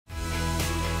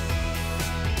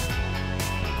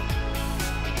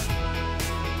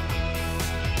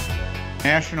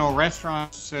National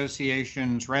Restaurant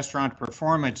Association's Restaurant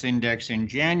Performance Index in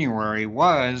January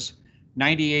was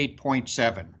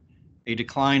 98.7, a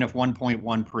decline of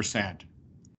 1.1%.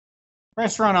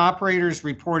 Restaurant operators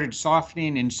reported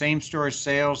softening in same-store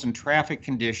sales and traffic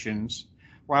conditions,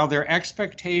 while their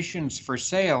expectations for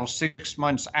sales 6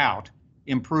 months out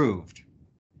improved.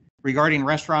 Regarding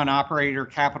restaurant operator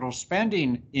capital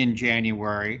spending in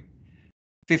January,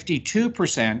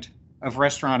 52% of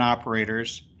restaurant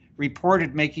operators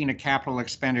reported making a capital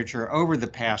expenditure over the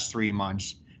past 3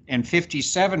 months, and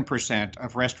 57%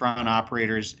 of restaurant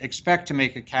operators expect to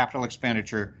make a capital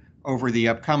expenditure over the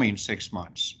upcoming 6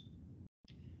 months.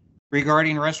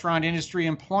 Regarding restaurant industry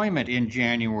employment in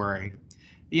January,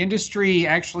 the industry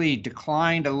actually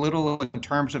declined a little in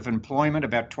terms of employment,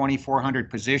 about 2,400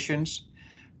 positions.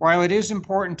 While it is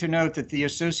important to note that the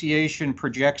association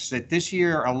projects that this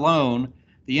year alone,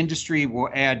 the industry will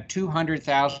add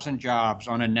 200,000 jobs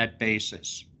on a net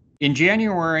basis. In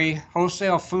January,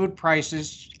 wholesale food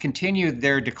prices continued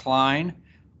their decline.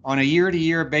 On a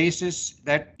year-to-year basis,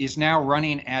 that is now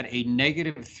running at a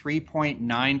negative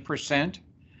 3.9%.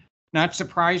 Not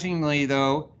surprisingly,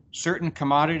 though, certain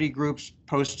commodity groups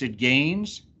posted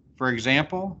gains. For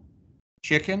example,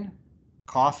 chicken,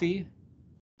 coffee,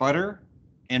 butter,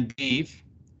 and beef,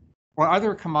 while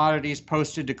other commodities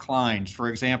posted declines, for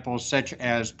example, such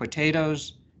as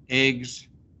potatoes, eggs,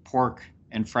 pork,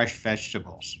 and fresh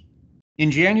vegetables.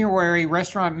 In January,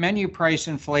 restaurant menu price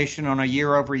inflation on a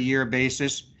year-over-year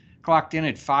basis clocked in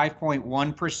at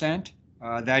 5.1%.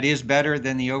 That is better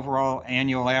than the overall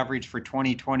annual average for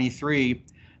 2023,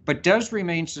 but does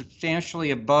remain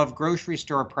substantially above grocery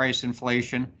store price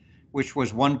inflation, which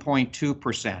was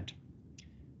 1.2%.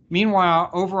 Meanwhile,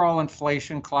 overall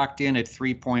inflation clocked in at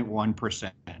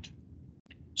 3.1%.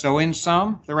 So in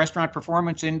sum, the Restaurant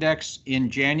Performance Index in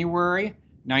January,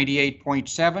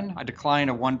 98.7, a decline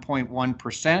of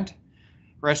 1.1%.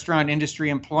 Restaurant industry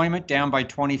employment down by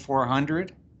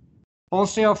 2,400.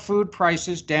 Wholesale food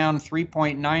prices down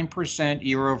 3.9%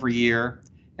 year over year,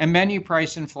 and menu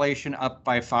price inflation up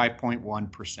by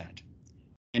 5.1%.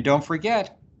 And don't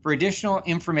forget, for additional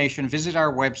information, visit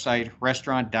our website,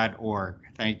 restaurant.org.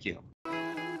 Thank you.